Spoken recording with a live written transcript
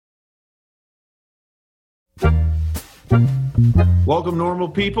Welcome, normal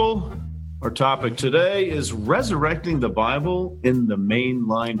people. Our topic today is resurrecting the Bible in the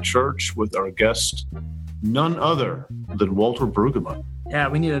Mainline Church with our guest, none other than Walter Brueggemann. Yeah,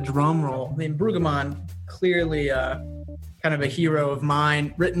 we need a drum roll. I mean, Brueggemann, clearly kind of a hero of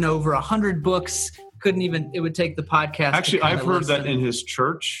mine, written over 100 books. It would take the podcast. Actually, I've heard that in his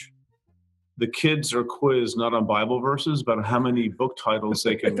church, the kids are quizzed not on Bible verses, but how many book titles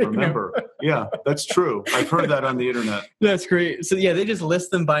they can remember. Yeah, that's true. I've heard that on the internet. That's great. So yeah, they just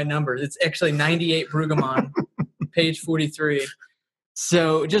list them by numbers. It's actually 98 Brueggemann, page 43.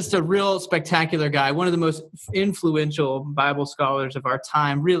 So just a real spectacular guy, one of the most influential Bible scholars of our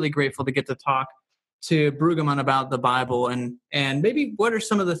time. Really grateful to get to talk to Brueggemann about the Bible and maybe what are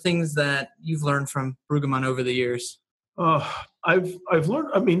some of the things that you've learned from Brueggemann over the years? I've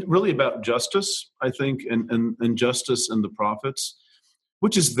learned, really about justice, I think, and justice in the prophets,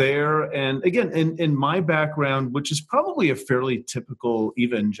 which is there. And again, in my background, which is probably a fairly typical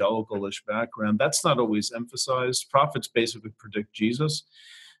evangelical-ish background, that's not always emphasized. Prophets basically predict Jesus.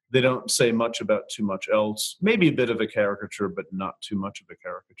 They don't say much about too much else. Maybe a bit of a caricature, but not too much of a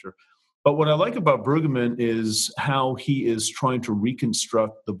caricature. But what I like about Brueggemann is how he is trying to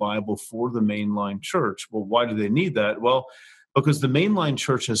reconstruct the Bible for the Mainline Church. Well, why do they need that? Well, because the Mainline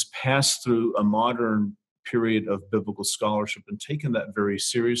Church has passed through a modern period of biblical scholarship and taken that very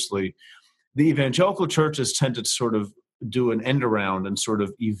seriously. The evangelical church has tended to sort of do an end around and sort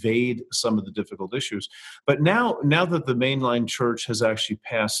of evade some of the difficult issues. But now that the Mainline Church has actually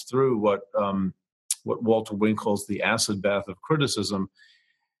passed through what Walter Wink calls the acid bath of criticism,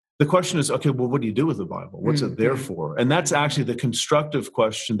 the question is, okay, well, what do you do with the Bible? What's it there for? And that's actually the constructive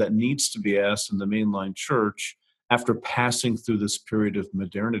question that needs to be asked in the Mainline Church after passing through this period of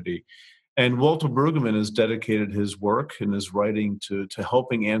modernity. And Walter Brueggemann has dedicated his work and his writing to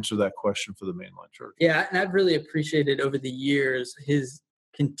helping answer that question for the Mainline Church. Yeah, and I've really appreciated over the years his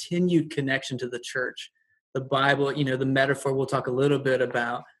continued connection to the church. The Bible, the metaphor, we'll talk a little bit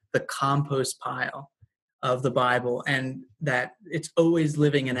about the compost pile of the Bible, and that it's always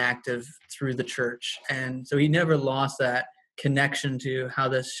living and active through the church. And so he never lost that connection to how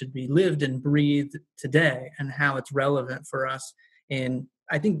this should be lived and breathed today and how it's relevant for us in,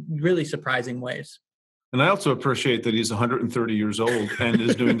 I think, really surprising ways. And I also appreciate that he's 130 years old and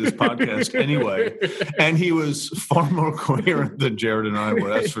is doing this podcast anyway. And he was far more coherent than Jared and I were.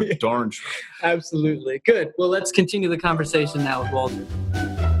 That's for darn sure. Absolutely. Good. Well, let's continue the conversation now with Walter.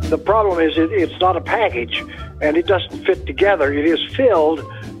 The problem is it's not a package, and it doesn't fit together. It is filled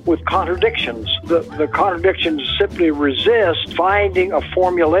with contradictions. The contradictions simply resist finding a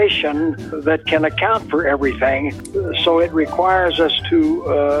formulation that can account for everything. So it requires us to,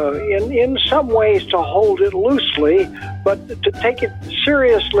 in some ways, to hold it loosely, but to take it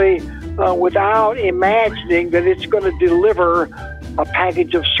seriously without imagining that it's going to deliver a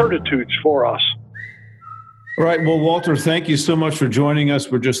package of certitudes for us. All right. Well, Walter, thank you so much for joining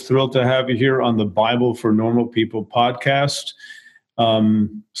us. We're just thrilled to have you here on the Bible for Normal People podcast.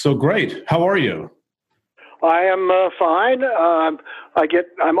 So great. How are you? I am fine.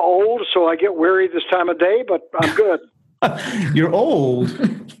 I'm old, so I get weary this time of day, but I'm good. You're old?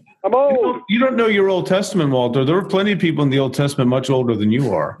 I'm old. You don't know your Old Testament, Walter. There are plenty of people in the Old Testament much older than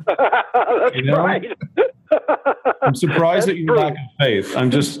you are. That's right. I'm surprised at your lack of faith.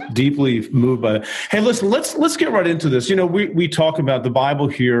 I'm just deeply moved by it. Hey, listen, let's get right into this. We talk about the Bible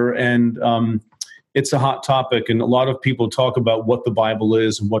here, and it's a hot topic, and a lot of people talk about what the Bible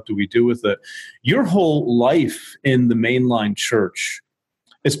is and what do we do with it. Your whole life in the Mainline Church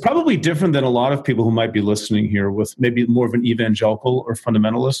is probably different than a lot of people who might be listening here with maybe more of an evangelical or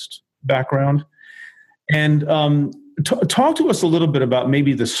fundamentalist background. And talk to us a little bit about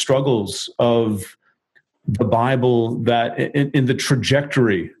maybe the struggles of the Bible that in the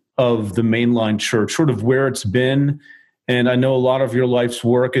trajectory of the Mainline Church, sort of where it's been. And I know a lot of your life's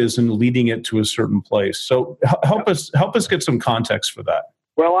work is in leading it to a certain place. So help us get some context for that.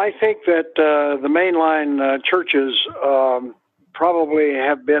 Well, I think that the Mainline churches probably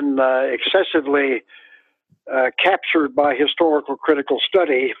have been excessively captured by historical critical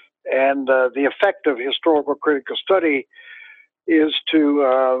study. And the effect of historical critical study is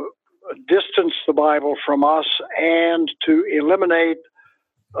to distance the Bible from us and to eliminate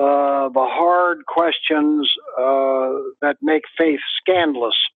the hard questions that make faith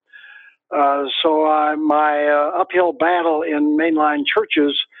scandalous. So my uphill battle in mainline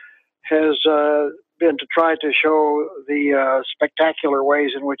churches has been to try to show the spectacular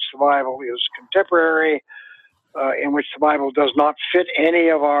ways in which the Bible is contemporary, in which the Bible does not fit any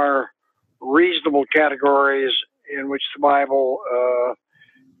of our reasonable categories, in which the Bible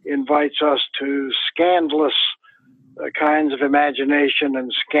invites us to scandalous kinds of imagination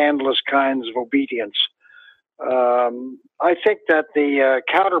and scandalous kinds of obedience. I think that the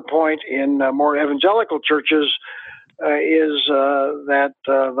counterpoint in more evangelical churches is that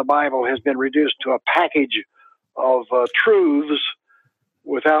the Bible has been reduced to a package of truths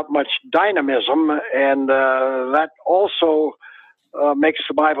without much dynamism, and that also makes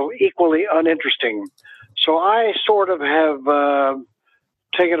the Bible equally uninteresting. So I sort of have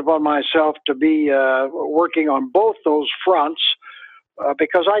taken upon myself to be working on both those fronts,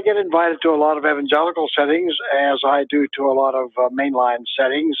 because I get invited to a lot of evangelical settings, as I do to a lot of mainline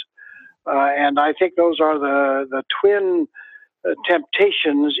settings, and I think those are the twin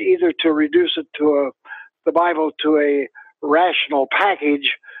temptations, either to reduce it to the Bible to a rational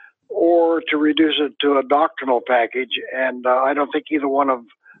package, or to reduce it to a doctrinal package, and I don't think either one of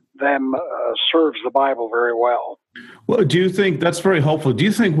them serves the Bible very well. Well, do you think that's very helpful? Do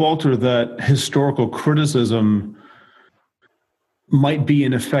you think, Walter, that historical criticism might be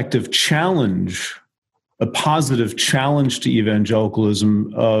an effective challenge, a positive challenge to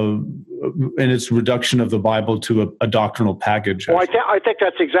evangelicalism and its reduction of the Bible to a doctrinal package? Well, I think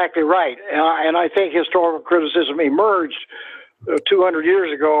that's exactly right. And I think historical criticism emerged 200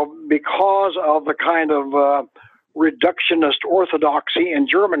 years ago because of the kind of reductionist orthodoxy in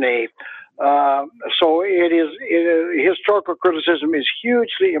Germany. So historical criticism is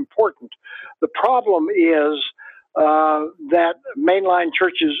hugely important. The problem is that mainline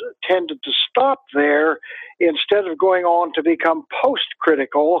churches tended to stop there instead of going on to become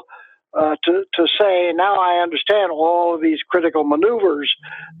post-critical, to say, now I understand all of these critical maneuvers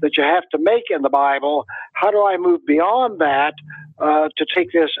that you have to make in the Bible. How do I move beyond that to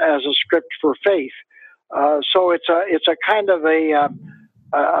take this as a script for faith? So it's a kind of a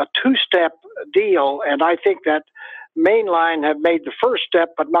two-step deal, and I think that mainline have made the first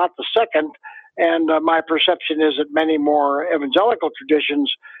step, but not the second. And my perception is that many more evangelical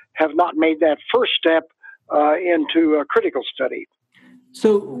traditions have not made that first step into a critical study.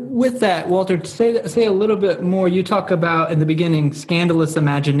 So with that, Walter, say a little bit more. You talk about in the beginning scandalous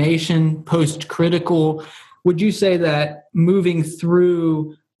imagination, post-critical. Would you say that moving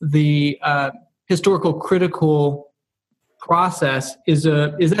through the historical critical process is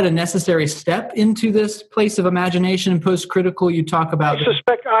that a necessary step into this place of imagination and post-critical? You talk about.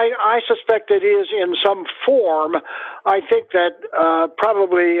 I suspect it is in some form. I think that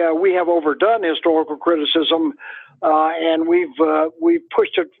probably we have overdone historical criticism, and we've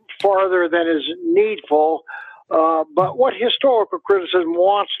pushed it farther than is needful. But what historical criticism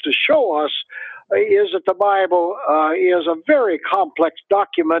wants to show us is that the Bible is a very complex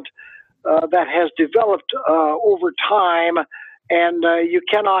document that has developed over time, and you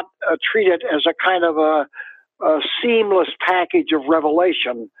cannot treat it as a kind of a seamless package of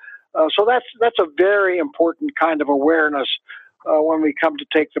revelation. So that's a very important kind of awareness when we come to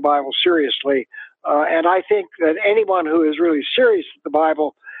take the Bible seriously. And I think that anyone who is really serious with the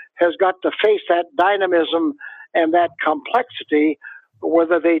Bible has got to face that dynamism and that complexity,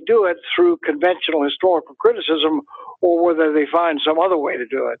 whether they do it through conventional historical criticism or whether they find some other way to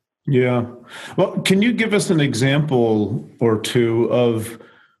do it. Yeah. Well, can you give us an example or two of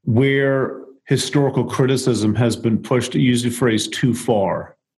where historical criticism has been pushed, to use the phrase, too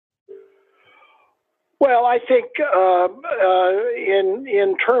far? Well, I think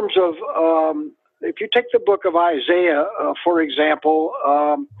in terms of, if you take the book of Isaiah, for example,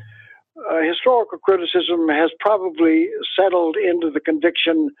 historical criticism has probably settled into the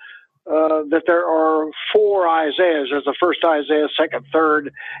conviction that there are four Isaiahs. There's the first Isaiah, second,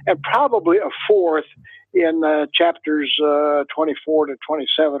 third, and probably a fourth in chapters 24 to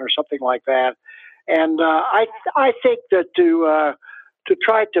 27 or something like that. And I think that to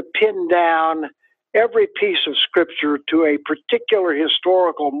try to pin down every piece of scripture to a particular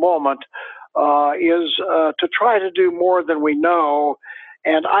historical moment is to try to do more than we know,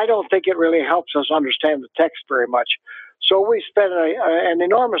 and I don't think it really helps us understand the text very much. So we spend an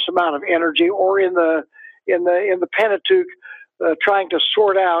enormous amount of energy, or in the Pentateuch, trying to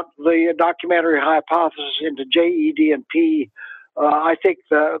sort out the documentary hypothesis into J, E, D, and P. I think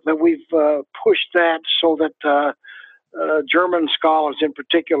that we've pushed that so that German scholars in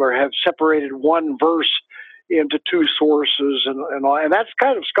particular have separated one verse into two sources, and that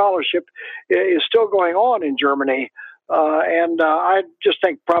kind of scholarship is still going on in Germany. And I just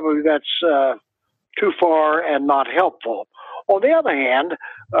think probably that's too far and not helpful. On the other hand,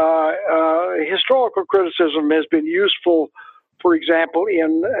 historical criticism has been useful, for example,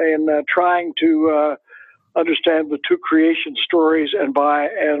 in trying to understand the two creation stories and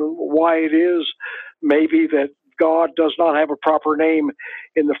why it is maybe that God does not have a proper name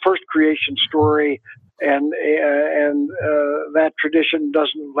in the first creation story, and that tradition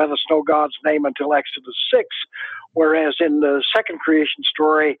doesn't let us know God's name until Exodus 6, whereas in the second creation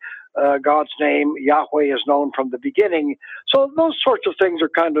story, God's name, Yahweh, is known from the beginning. So those sorts of things are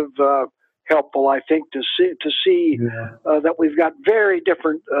kind of helpful, I think, to see that we've got very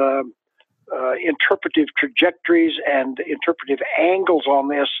different interpretive trajectories and interpretive angles on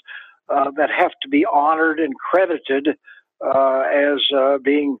this that have to be honored and credited as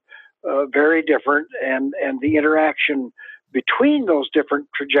being very different, and the interaction between those different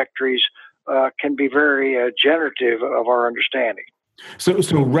trajectories can be very generative of our understanding.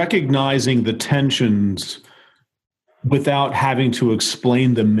 So recognizing the tensions without having to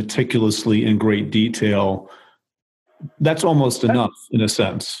explain them meticulously in great detail, that's almost enough in a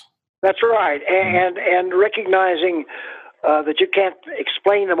sense. That's right. And recognizing that you can't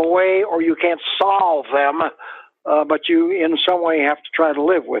explain them away or you can't solve them, but you in some way have to try to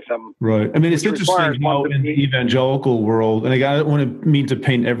live with them. Right. I mean, it's interesting how in the evangelical world, and I don't mean to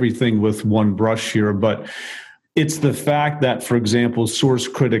paint everything with one brush here, but it's the fact that, for example, source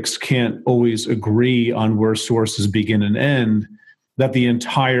critics can't always agree on where sources begin and end, that the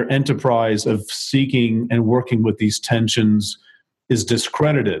entire enterprise of seeking and working with these tensions is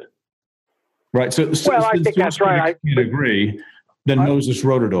discredited. Right. So I think that's right. I can't agree. Then Moses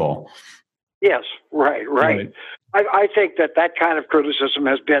wrote it all. Yes. Right. I think that kind of criticism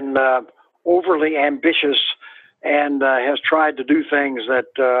has been overly ambitious and has tried to do things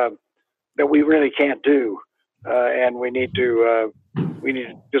that we really can't do, and we need to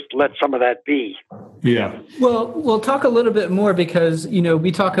just let some of that be. Yeah. Well, we'll talk a little bit more because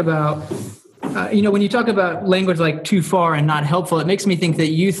we talk about. When you talk about language like too far and not helpful, it makes me think that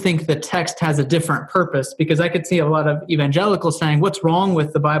you think the text has a different purpose, because I could see a lot of evangelicals saying, what's wrong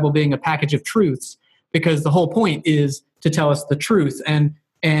with the Bible being a package of truths? Because the whole point is to tell us the truth. And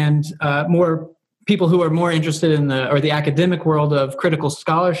more people who are more interested in the academic world of critical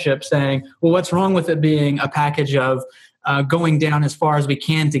scholarship saying, well, what's wrong with it being a package of going down as far as we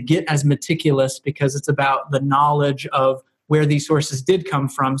can to get as meticulous, because it's about the knowledge of where these sources did come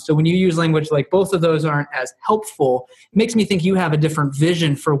from. So when you use language like both of those aren't as helpful, it makes me think you have a different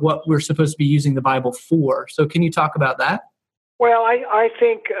vision for what we're supposed to be using the Bible for. So can you talk about that? Well, I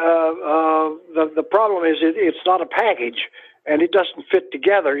think the problem is it's not a package, and it doesn't fit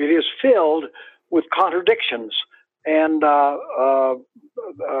together. It is filled with contradictions, and the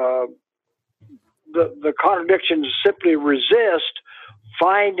contradictions simply resist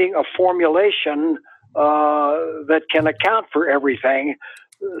finding a formulation that can account for everything.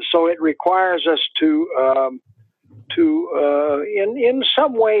 So it requires us to in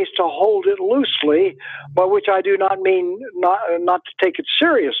some ways to hold it loosely, by which I do not mean not to take it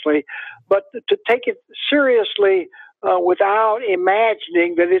seriously, but to take it seriously without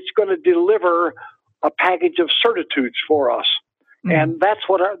imagining that it's going to deliver a package of certitudes for us. Mm-hmm. And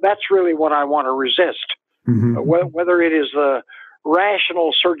that's really what I want to resist. Mm-hmm. Whether it is the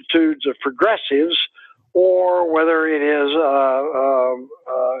rational certitudes of progressives, or whether it is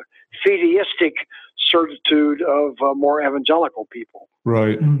fideistic certitude of more evangelical people.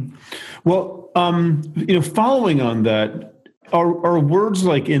 Right. Well, following on that, are words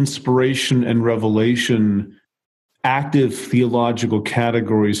like inspiration and revelation active theological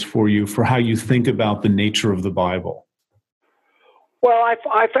categories for you for how you think about the nature of the Bible? Well,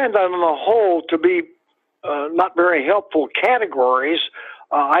 I find that on the whole to be not very helpful categories.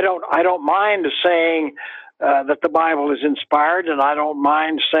 I don't mind saying that the Bible is inspired, and I don't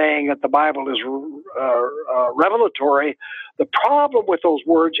mind saying that the Bible is revelatory. The problem with those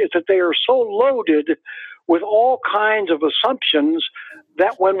words is that they are so loaded with all kinds of assumptions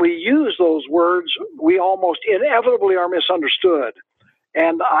that when we use those words, we almost inevitably are misunderstood.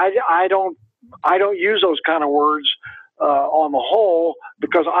 And I don't use those kind of words on the whole,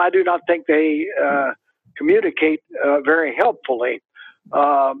 because I do not think they communicate very helpfully.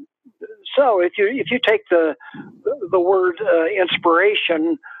 So if you take the word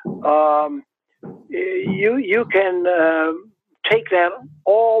inspiration, you can take that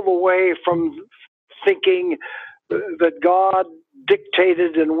all the way from thinking that God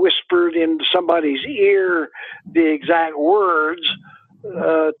dictated and whispered into somebody's ear the exact words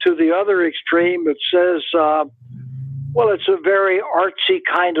to the other extreme that says, well, it's a very artsy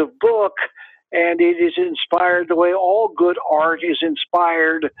kind of book, and it is inspired the way all good art is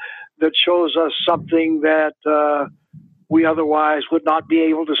inspired, that shows us something that we otherwise would not be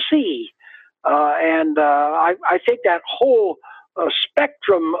able to see. And I think that whole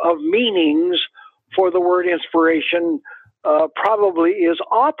spectrum of meanings for the word inspiration probably is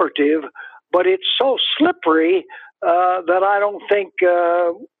operative, but it's so slippery that I don't think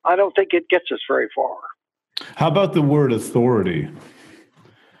it gets us very far. How about the word authority?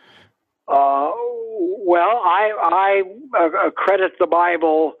 Well, I credit the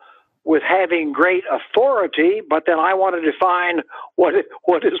Bible with having great authority, but then I want to define what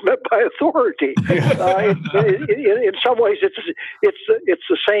is meant by authority. In some ways, it's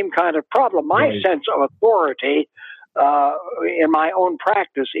the same kind of problem. My sense of authority in my own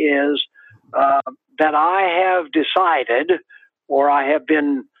practice is that I have decided, or I have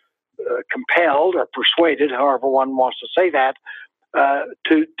been compelled or persuaded, however one wants to say that,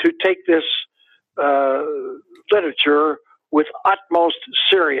 to take this literature with utmost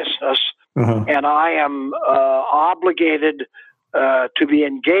seriousness, and I am obligated to be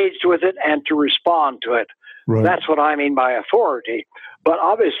engaged with it and to respond to it. Right. That's what I mean by authority. But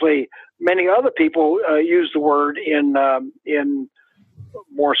obviously, many other people use the word in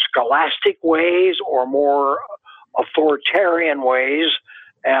more scholastic ways or more authoritarian ways,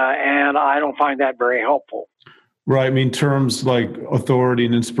 and I don't find that very helpful. Right. I mean, terms like authority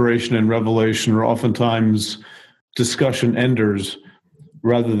and inspiration and revelation are oftentimes discussion enders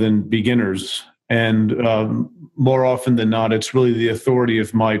rather than beginners. And more often than not, it's really the authority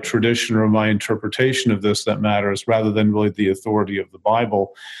of my tradition or my interpretation of this that matters rather than really the authority of the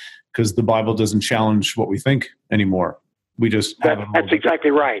Bible, because the Bible doesn't challenge what we think anymore. We just that's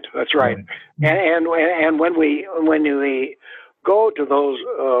exactly right. That's right. And when we go to those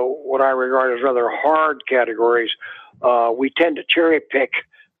what I regard as rather hard categories, we tend to cherry pick,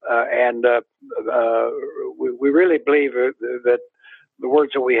 and we really believe that the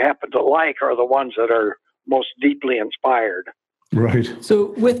words that we happen to like are the ones that are most deeply inspired. Right.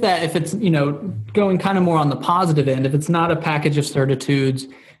 So with that, if it's, going kind of more on the positive end, if it's not a package of certitudes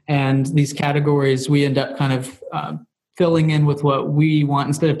and these categories, we end up kind of filling in with what we want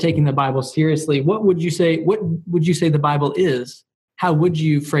instead of taking the Bible seriously. What would you say the Bible is? How would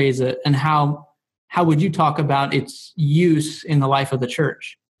you phrase it? And how would you talk about its use in the life of the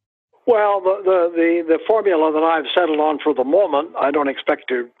church? Well, the formula that I've settled on for the moment, I don't expect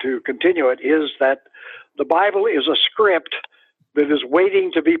to continue it, is that the Bible is a script that is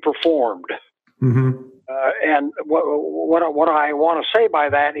waiting to be performed. Mm-hmm. And what I want to say by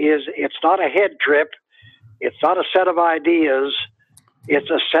that is it's not a head trip, it's not a set of ideas, it's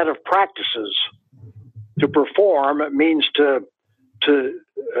a set of practices. To perform means to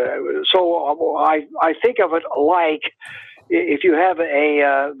so I think of it like if you have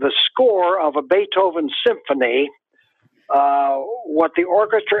the score of a Beethoven symphony, what the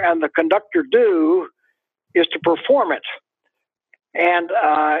orchestra and the conductor do is to perform it. And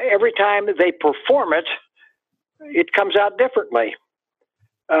every time they perform it, it comes out differently.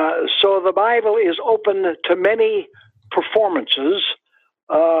 So the Bible is open to many performances,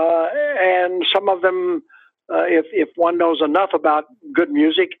 and some of them, if one knows enough about good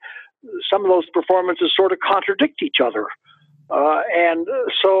music, some of those performances sort of contradict each other. And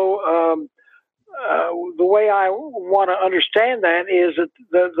so the way I want to understand that is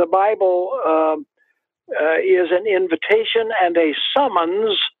that the Bible is an invitation and a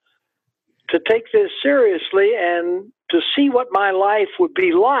summons to take this seriously and to see what my life would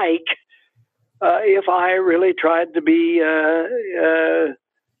be like if I really tried to be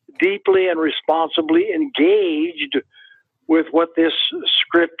deeply and responsibly engaged with what this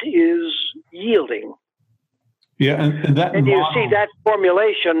script is yielding. Yeah, and you see that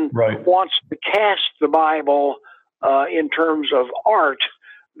formulation wants to cast the Bible in terms of art.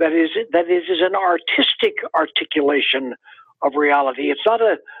 That is an artistic articulation of reality. It's not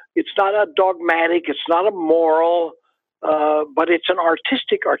a dogmatic. It's not a moral, but it's an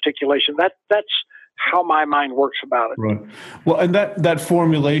artistic articulation. That's how my mind works about it. Right. Well, and that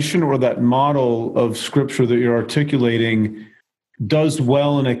formulation or that model of Scripture that you're articulating does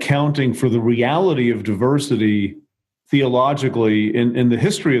well in accounting for the reality of diversity theologically in the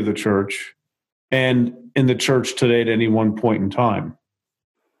history of the church and in the church today at any one point in time.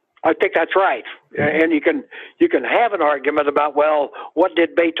 I think that's right. And you can have an argument about, well, what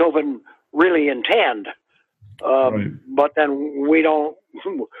did Beethoven really intend? But then we don't,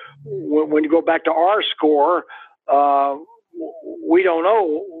 when you go back to our score, we don't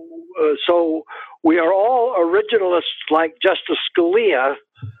know. So we are all originalists like Justice Scalia.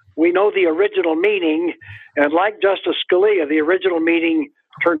 We know the original meaning, and like Justice Scalia, the original meaning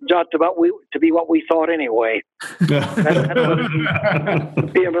turns out to be what we thought anyway. That's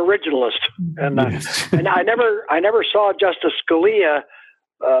be an originalist, and and I never saw Justice Scalia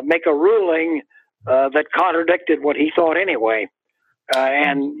make a ruling that contradicted what he thought anyway,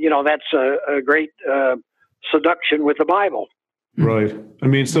 and that's a great seduction with the Bible. Right. I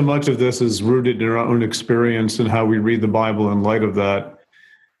mean, so much of this is rooted in our own experience and how we read the Bible in light of that.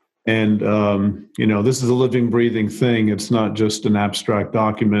 And, this is a living, breathing thing. It's not just an abstract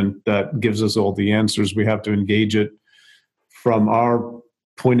document that gives us all the answers. We have to engage it from our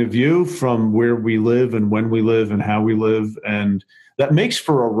point of view, from where we live and when we live and how we live. And that makes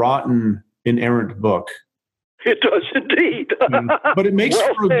for a rotten, inerrant book. It does indeed. But it makes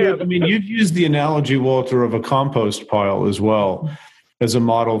for a good, you've used the analogy, Walter, of a compost pile as well as a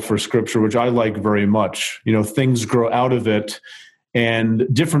model for Scripture, which I like very much. Things grow out of it, and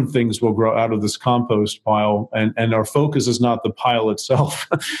different things will grow out of this compost pile. And our focus is not the pile itself.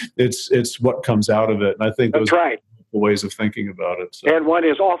 it's what comes out of it. And I think those That's right. are ways of thinking about it. So. And one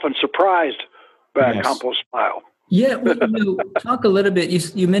is often surprised by a compost pile. Yeah, talk a little bit.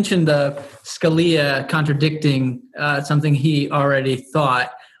 You mentioned Scalia contradicting something he already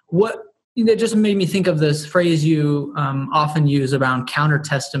thought. What just made me think of this phrase you often use around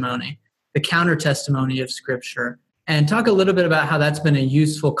counter-testimony, the counter-testimony of Scripture, and talk a little bit about how that's been a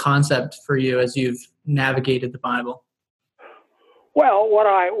useful concept for you as you've navigated the Bible. Well, what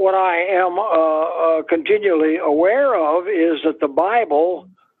I am continually aware of is that the Bible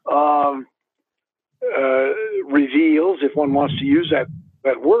reveals, if one wants to use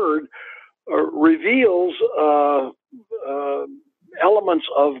that word, reveals elements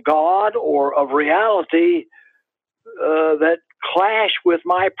of God or of reality that clash with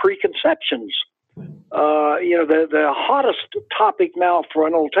my preconceptions. The hottest topic now for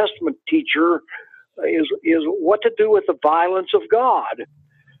an Old Testament teacher is what to do with the violence of God.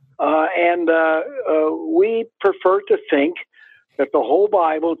 And we prefer to think that the whole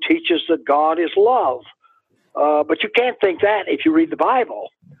Bible teaches that God is love. But you can't think that if you read the Bible.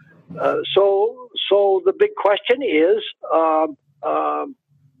 So the big question is,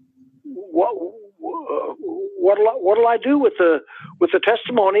 what'll I do with the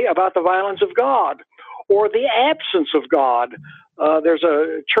testimony about the violence of God or the absence of God? There's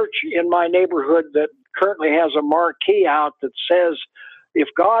a church in my neighborhood that currently has a marquee out that says, "If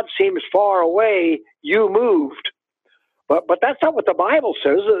God seems far away, you moved." But that's not what the Bible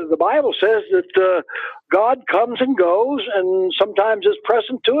says. The Bible says that God comes and goes, and sometimes is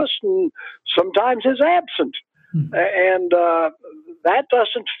present to us, and sometimes is absent. And that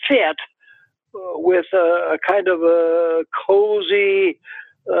doesn't fit with a kind of a cozy,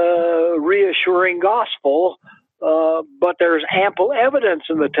 reassuring gospel. But there's ample evidence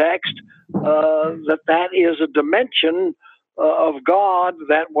in the text that is a dimension of God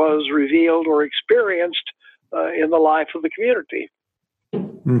that was revealed or experienced in the life of the community.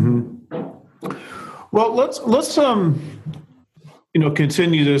 Mm-hmm. Well, let's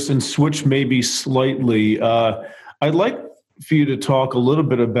continue this and switch maybe slightly. I'd like for you to talk a little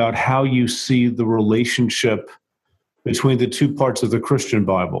bit about how you see the relationship between the two parts of the Christian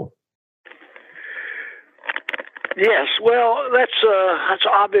Bible. Yes, well, that's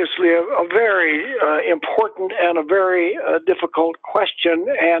obviously a very important and a very difficult question,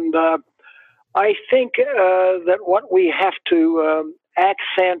 and I think that what we have to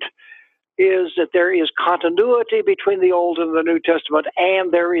accent is that there is continuity between the Old and the New Testament,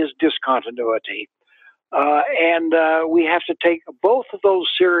 and there is discontinuity. And we have to take both of those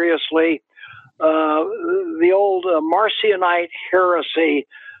seriously. The old Marcionite heresy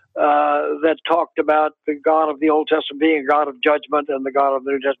that talked about the God of the Old Testament being a God of judgment and the God of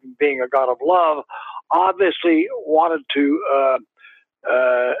the New Testament being a God of love obviously wanted to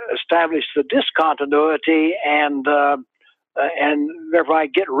establish the discontinuity and thereby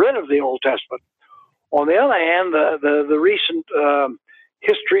get rid of the Old Testament. On the other hand, the recent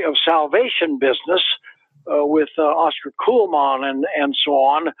history of salvation business with Oscar Kuhlman and so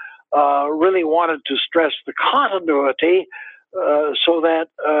on really wanted to stress the continuity so that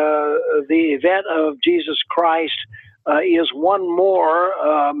the event of Jesus Christ is one more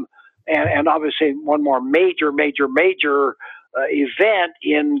and obviously one more major event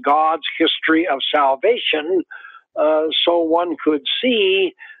in God's history of salvation. So one could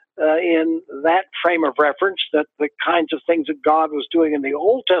see in that frame of reference that the kinds of things that God was doing in the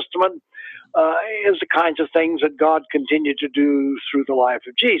Old Testament is the kinds of things that God continued to do through the life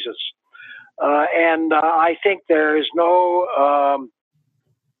of Jesus. And I think there is no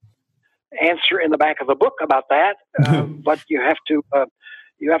answer in the back of the book about that, but you have to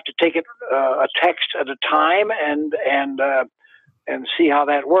take it a text at a time and see how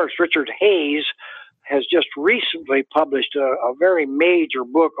that works. Richard Hayes has just recently published a very major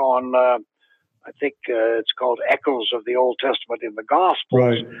book on, I think it's called Echoes of the Old Testament in the Gospels,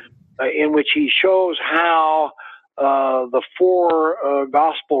 right. In which he shows how the four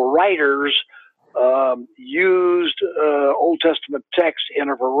gospel writers used Old Testament texts in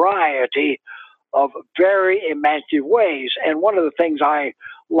a variety of very imaginative ways. And one of the things I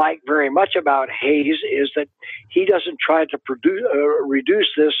like very much about Hayes is that he doesn't try to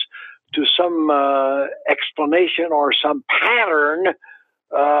reduce this to some explanation or some pattern,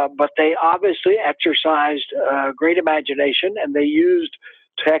 but they obviously exercised great imagination, and they used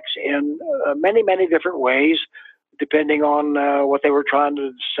text in many, many different ways, depending on what they were trying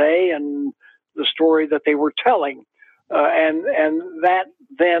to say and the story that they were telling. And that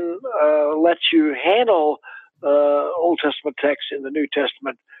then lets you handle Old Testament texts in the New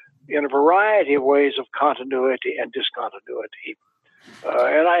Testament in a variety of ways of continuity and discontinuity.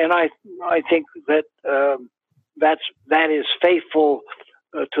 And I think that that is faithful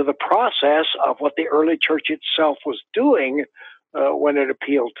to the process of what the early church itself was doing when it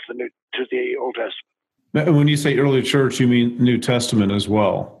appealed to the Old Testament. When you say early church, you mean New Testament as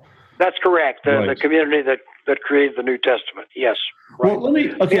well? That's correct. Right. The community that created the New Testament. Yes. Right. Well,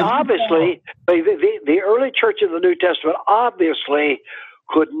 obviously, the early church of the New Testament obviously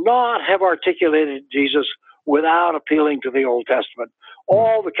could not have articulated Jesus without appealing to the Old Testament.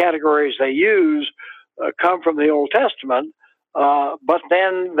 All the categories they use come from the Old Testament, but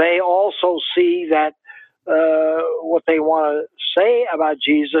then they also see that what they want to say about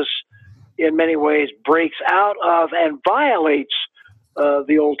Jesus in many ways breaks out of and violates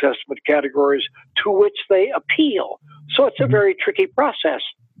the Old Testament categories to which they appeal. So it's a very tricky process.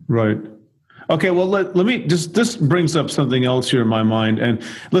 Right. Okay, well, let me just, this brings up something else here in my mind. And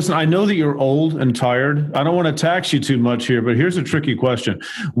listen, I know that you're old and tired. I don't want to tax you too much here, but here's a tricky question.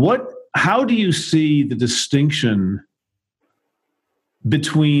 How do you see the distinction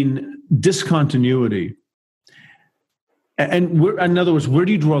between discontinuity and in other words, where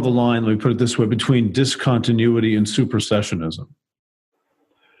do you draw the line, let me put it this way, between discontinuity and supersessionism?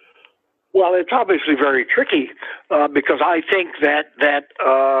 Well, it's obviously very tricky because I think that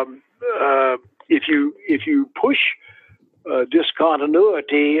if you push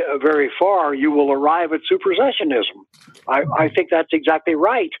discontinuity very far, you will arrive at supersessionism. I think that's exactly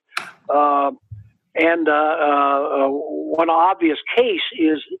right. And one obvious case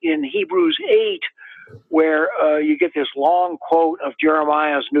is in Hebrews 8, where you get this long quote of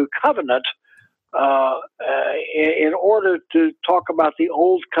Jeremiah's New Covenant. In order to talk about the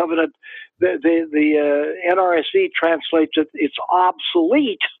Old Covenant, the NRSV translates it, it's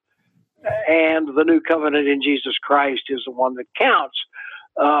obsolete, and the New Covenant in Jesus Christ is the one that counts.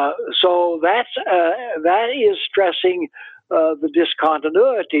 So that is stressing the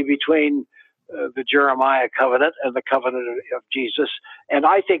discontinuity between the Jeremiah covenant and the covenant of Jesus. And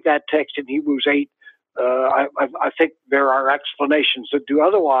I think that text in Hebrews 8, I think there are explanations that do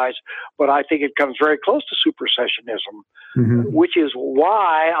otherwise, but I think it comes very close to supersessionism, which is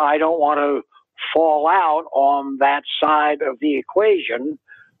why I don't want to fall out on that side of the equation,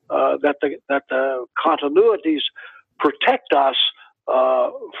 that the continuities protect us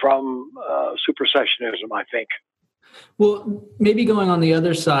from supersessionism, I think. Well, maybe going on the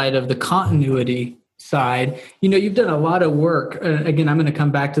other side of the continuity side, you've done a lot of work. Again, I'm going to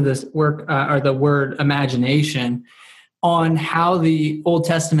come back to this work or the word imagination on how the Old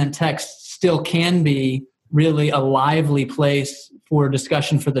Testament text still can be really a lively place for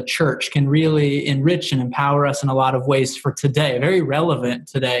discussion for the church, can really enrich and empower us in a lot of ways for today, very relevant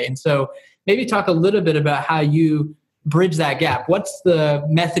today. And so maybe talk a little bit about how you bridge that gap. What's the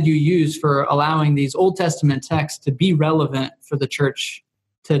method you use for allowing these Old Testament texts to be relevant for the church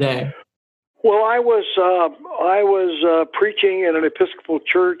today? Well, I was preaching in an Episcopal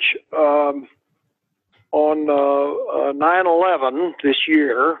church on 9/11 this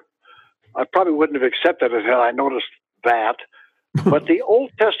year. I probably wouldn't have accepted it had I noticed that. But the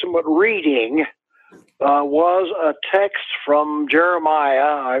Old Testament reading was a text from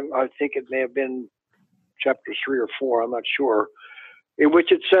Jeremiah. I think it may have been chapter 3 or 4, I'm not sure, in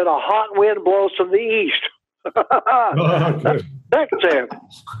which it said, "A hot wind blows from the east." That's it.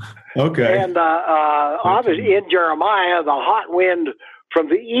 Okay. And obviously in Jeremiah, the hot wind from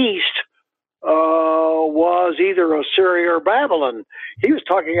the east was either Assyria or Babylon. He was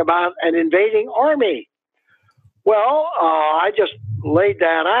talking about an invading army. Well, I just laid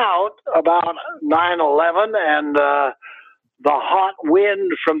that out about 9/11 and the hot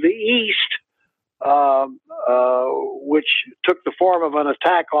wind from the east, which took the form of an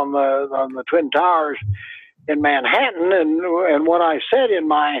attack on the Twin Towers in Manhattan, and what I said in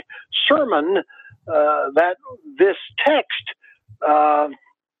my sermon, that this text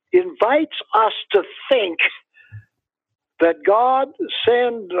invites us to think that God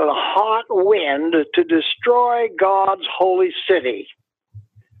sent a hot wind to destroy God's holy city.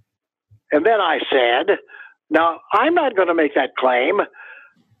 And then I said, now, I'm not going to make that claim,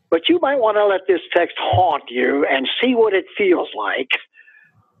 but you might want to let this text haunt you and see what it feels like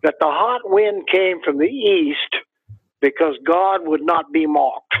that the hot wind came from the east because God would not be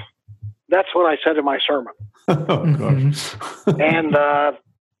mocked. That's what I said in my sermon. Oh, gosh. And,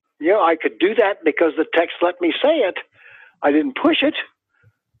 I could do that because the text let me say it. I didn't push it,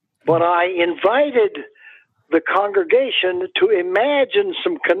 but I invited the congregation to imagine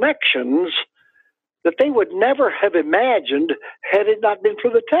some connections that they would never have imagined had it not been for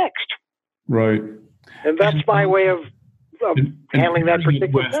the text. Right. And that's my way of handling that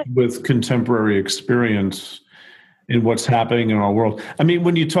particular text. With contemporary experience in what's happening in our world. I mean,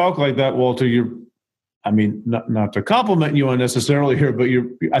 when you talk like that, Walter, not to compliment you unnecessarily here, but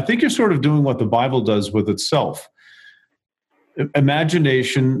I think you're sort of doing what the Bible does with itself.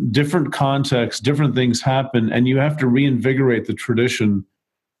 Imagination, different contexts, different things happen, and you have to reinvigorate the tradition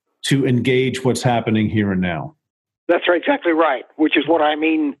to engage what's happening here and now. That's exactly right, which is what I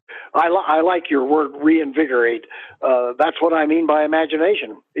mean. I like your word reinvigorate. That's what I mean by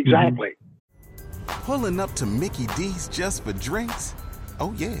imagination. Exactly. Mm-hmm. Pulling up to Mickey D's just for drinks?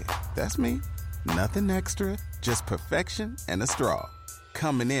 Oh, yeah, that's me. Nothing extra, just perfection and a straw.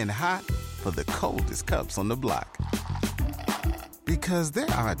 Coming in hot for the coldest cups on the block. Because there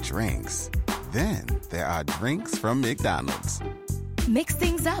are drinks. Then there are drinks from McDonald's. Mix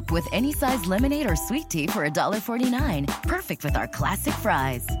things up with any size lemonade or sweet tea for $1.49. Perfect with our classic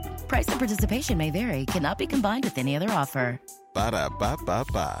fries. Price and participation may vary. Cannot be combined with any other offer.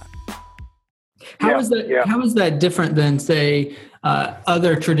 Ba-da-ba-ba-ba. How is that different than, say,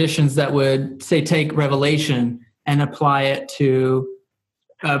 other traditions that would, say, take Revelation and apply it to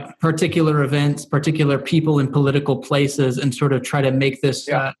particular events, particular people in political places, and sort of try to make this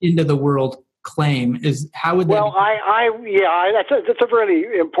end of the world claim? That's a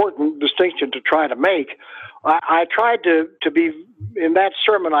really important distinction to try to make. I tried to be in that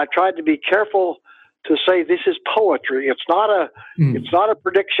sermon. I tried to be careful to say this is poetry. It's not a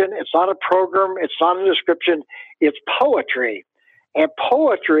prediction. It's not a program. It's not a description. It's poetry, and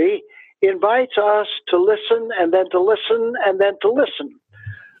poetry invites us to listen and then to listen and then to listen.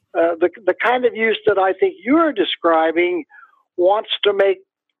 The kind of use that I think you're describing wants to make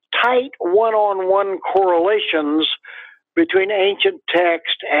tight one-on-one correlations between ancient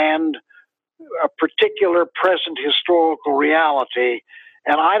text and a particular present historical reality,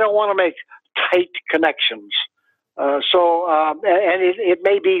 and I don't want to make tight connections. And it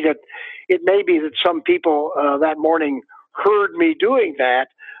may be that some people that morning heard me doing that,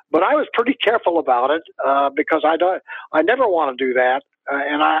 but I was pretty careful about it because I never want to do that,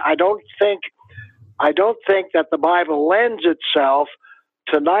 and I don't think that the Bible lends itself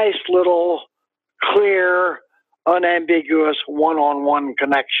to nice little, clear, unambiguous one-on-one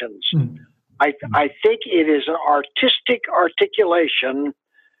connections. Mm. I think it is an artistic articulation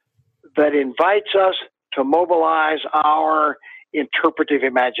that invites us to mobilize our interpretive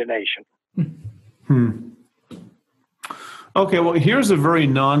imagination. Okay, well, here's a very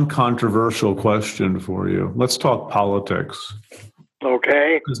non-controversial question for you. Let's talk politics.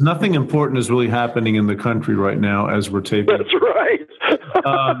 Okay. Because nothing important is really happening in the country right now as we're taping. That's right.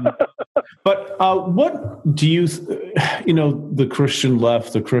 But what do you, the Christian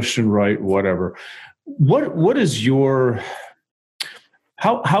left, the Christian right, whatever, what is your,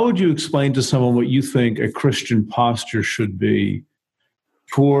 how would you explain to someone what you think a Christian posture should be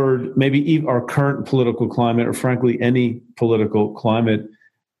toward maybe our current political climate, or frankly, any political climate?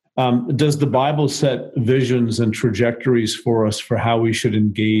 Does the Bible set visions and trajectories for us for how we should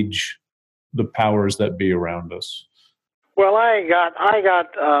engage the powers that be around us? Well, I got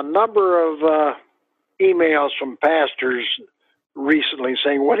a number of emails from pastors recently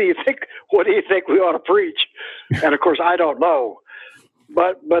saying, "What do you think? What do you think we ought to preach?" And of course, I don't know.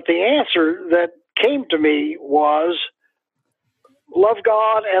 But the answer that came to me was, love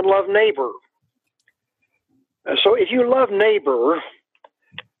God and love neighbor. So if you love neighbor,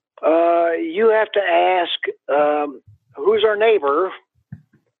 you have to ask, who's our neighbor?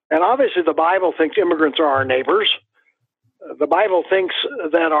 And obviously the Bible thinks immigrants are our neighbors. The Bible thinks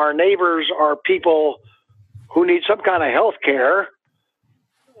that our neighbors are people who need some kind of health care.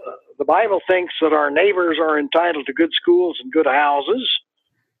 The Bible thinks that our neighbors are entitled to good schools and good houses,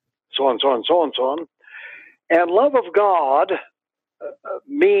 so on, so on, so on, so on. And love of God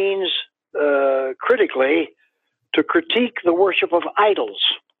means, critically, to critique the worship of idols.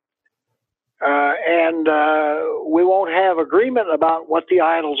 And we won't have agreement about what the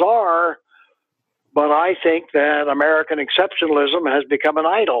idols are, but I think that American exceptionalism has become an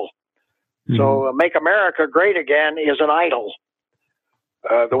idol. Mm-hmm. So Make America Great Again is an idol.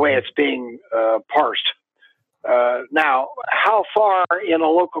 the way it's being parsed. Now, how far in a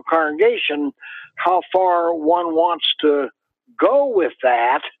local congregation, how far one wants to go with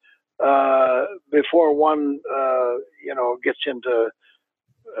that before one, gets into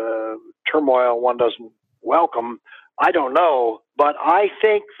turmoil one doesn't welcome, I don't know. But I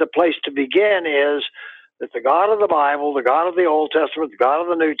think the place to begin is that the God of the Bible, the God of the Old Testament, the God of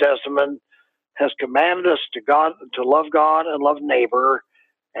the New Testament, has commanded us to love God and love neighbor.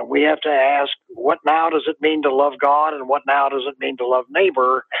 And we have to ask, what now does it mean to love God, and what now does it mean to love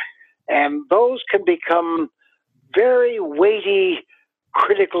neighbor? And those can become very weighty,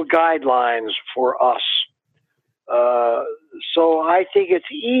 critical guidelines for us. So I think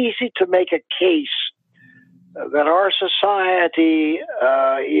it's easy to make a case that our society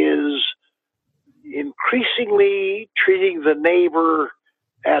is increasingly treating the neighbor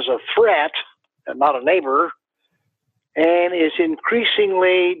as a threat and not a neighbor, and is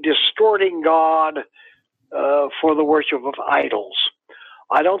increasingly distorting God for the worship of idols.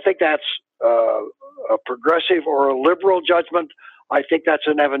 I don't think that's a progressive or a liberal judgment. I think that's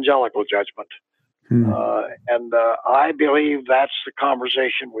an evangelical judgment. And I believe that's the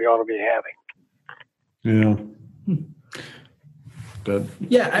conversation we ought to be having. Yeah. Good.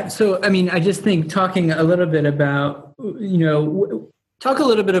 Yeah. So, I mean, I just think talking a little bit about, talk a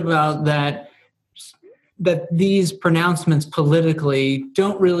little bit about that these pronouncements politically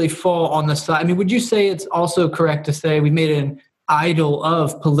don't really fall on the side. I mean, would you say it's also correct to say we made an idol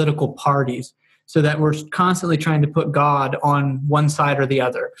of political parties, so that we're constantly trying to put God on one side or the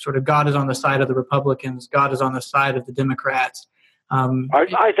other? Sort of God is on the side of the Republicans, God is on the side of the Democrats.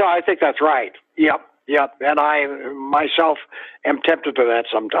 I think that's right. Yep. And I myself am tempted to that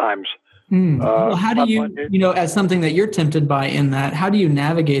sometimes. Well, how do you, as something that you're tempted by in that, how do you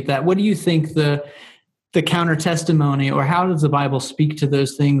navigate that? What do you think the counter testimony, or how does the Bible speak to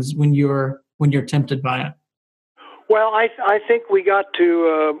those things when you're tempted by it? Well, I think we got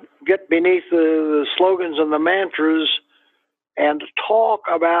to get beneath the slogans and the mantras and talk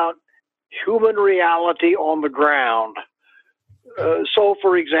about human reality on the ground. So,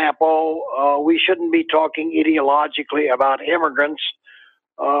 for example, we shouldn't be talking ideologically about immigrants.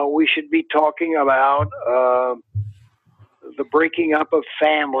 We should be talking about the breaking up of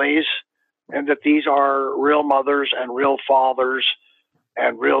families, and that these are real mothers and real fathers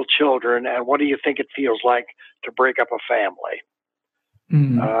and real children. And what do you think it feels like to break up a family?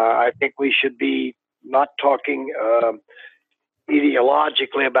 I think we should be not talking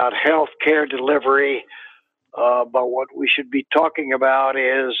ideologically about health care delivery, but what we should be talking about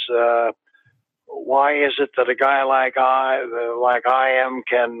is why is it that a guy like I am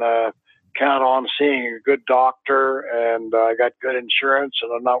can count on seeing a good doctor, and I got good insurance,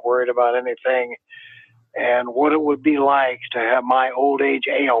 and I'm not worried about anything, and what it would be like to have my old age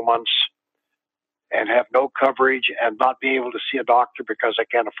ailments and have no coverage and not be able to see a doctor because I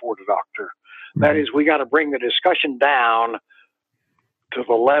can't afford a doctor. Mm-hmm. That is, we got to bring the discussion down to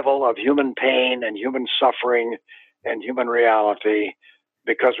the level of human pain and human suffering and human reality,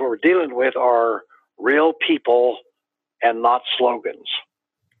 because what we're dealing with are real people and not slogans.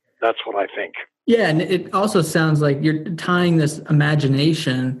 That's what I think. Yeah, and it also sounds like you're tying this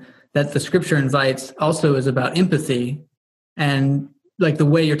imagination that the scripture invites also is about empathy, and like the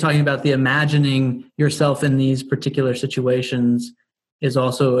way you're talking about the imagining yourself in these particular situations is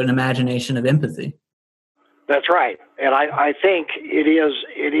also an imagination of empathy. That's right. And I think it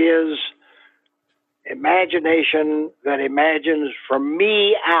is imagination that imagines from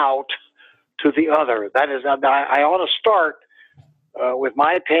me out to the other. That is, I ought to start with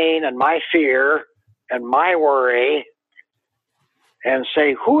my pain and my fear and my worry and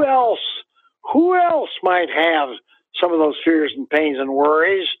say, who else might have some of those fears and pains and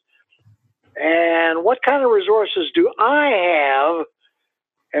worries? And what kind of resources do I have?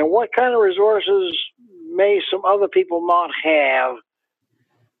 And what kind of resources may some other people not have?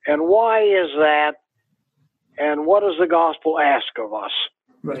 And why is that? And what does the gospel ask of us?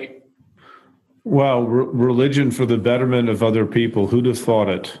 Right. Wow, religion for the betterment of other people. Who'd have thought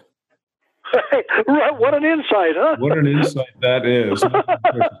it? What an insight, huh? What an insight that is.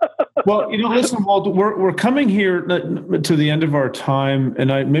 Well, listen, Walt, we're coming here to the end of our time,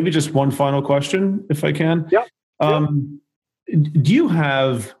 and maybe just one final question, if I can. Yep. Do you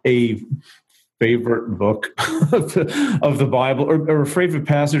have a favorite book of the Bible, or a favorite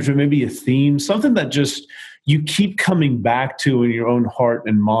passage, or maybe a theme, something that just you keep coming back to in your own heart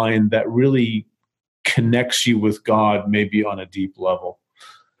and mind that really connects you with God, maybe on a deep level?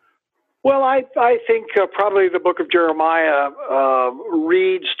 Well, I think probably the book of Jeremiah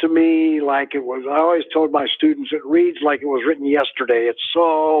reads to me like it was. I always told my students it reads like it was written yesterday. It's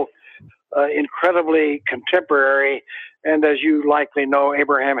so incredibly contemporary, and as you likely know,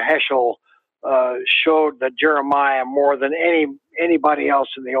 Abraham Heschel showed that Jeremiah, more than anybody else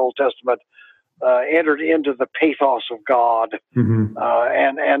in the Old Testament, entered into the pathos of God,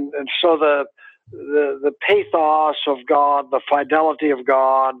 and so the pathos of God, the fidelity of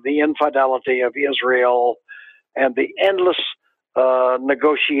God, the infidelity of Israel, and the endless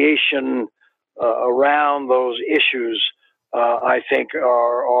negotiation around those issues, I think,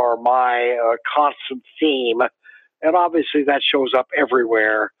 are my constant theme, and obviously that shows up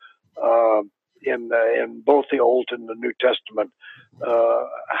everywhere in both the Old and the New Testament.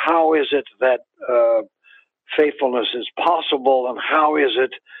 How is it that faithfulness is possible, and how is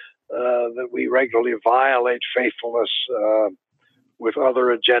it that we regularly violate faithfulness with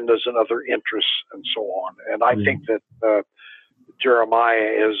other agendas and other interests and so on? And I think that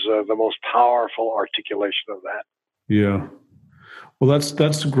Jeremiah is the most powerful articulation of that. Yeah. Well,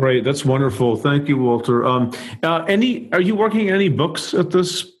 that's great. That's wonderful. Thank you, Walter. Are you working on any books at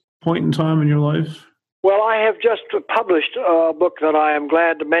this point in time in your life? Well, I have just published a book that I am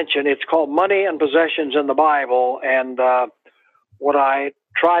glad to mention. It's called Money and Possessions in the Bible, and what I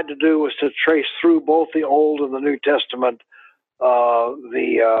tried to do was to trace through both the Old and the New Testament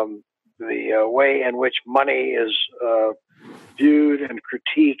the way in which money is viewed and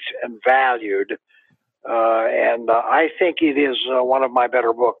critiqued and valued, and I think it is one of my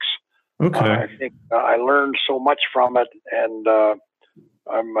better books. Okay. I think I learned so much from it, and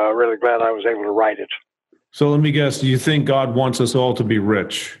I'm really glad I was able to write it. So let me guess, do you think God wants us all to be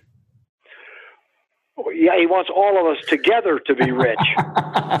rich? Yeah, he wants all of us together to be rich.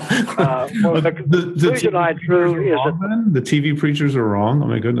 The conclusion I drew is that the TV preachers are wrong. Oh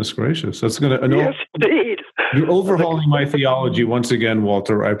my goodness gracious! That's going to yes, indeed. You're overhauling my theology once again,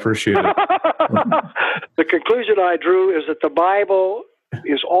 Walter. I appreciate it. The conclusion I drew is that the Bible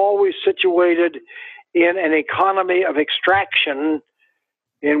is always situated in an economy of extraction,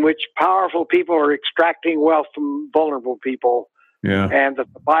 in which powerful people are extracting wealth from vulnerable people, and that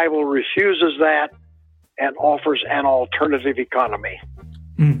the Bible refuses that and offers an alternative economy.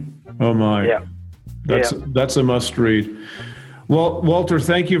 Oh my! Yeah, that's a must read. Well, Walter,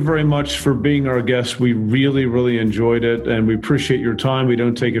 thank you very much for being our guest. We really, really enjoyed it, and we appreciate your time. We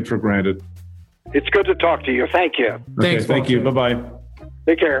don't take it for granted. It's good to talk to you. Thank you. Thanks, thank you. Bye-bye.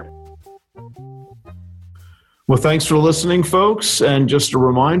 Take care. Well, thanks for listening, folks. And just a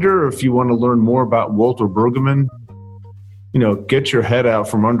reminder, if you want to learn more about Walter Brueggemann, get your head out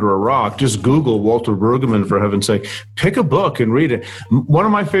from under a rock. Just Google Walter Brueggemann, for heaven's sake. Pick a book and read it. One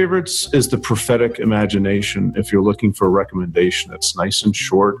of my favorites is The Prophetic Imagination, if you're looking for a recommendation. It's nice and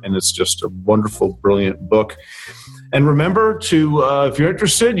short, and it's just a wonderful, brilliant book. And remember to, if you're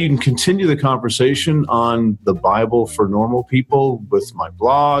interested, you can continue the conversation on the Bible for Normal People with my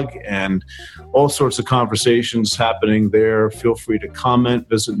blog and all sorts of conversations happening there. Feel free to comment,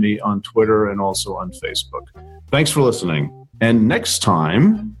 visit me on Twitter and also on Facebook. Thanks for listening. And next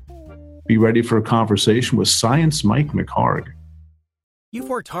time, be ready for a conversation with Science Mike McHarg. You've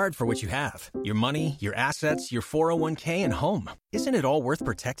worked hard for what you have. Your money, your assets, your 401k, and home. Isn't it all worth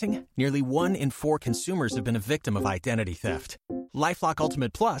protecting? Nearly 1 in 4 consumers have been a victim of identity theft. LifeLock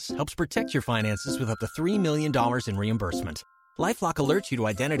Ultimate Plus helps protect your finances with up to $3 million in reimbursement. LifeLock alerts you to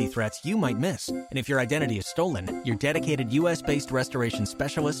identity threats you might miss. And if your identity is stolen, your dedicated U.S.-based restoration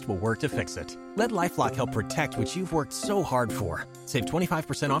specialist will work to fix it. Let LifeLock help protect what you've worked so hard for. Save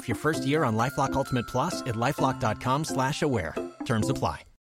 25% off your first year on LifeLock Ultimate Plus at LifeLock.com/aware. Terms apply.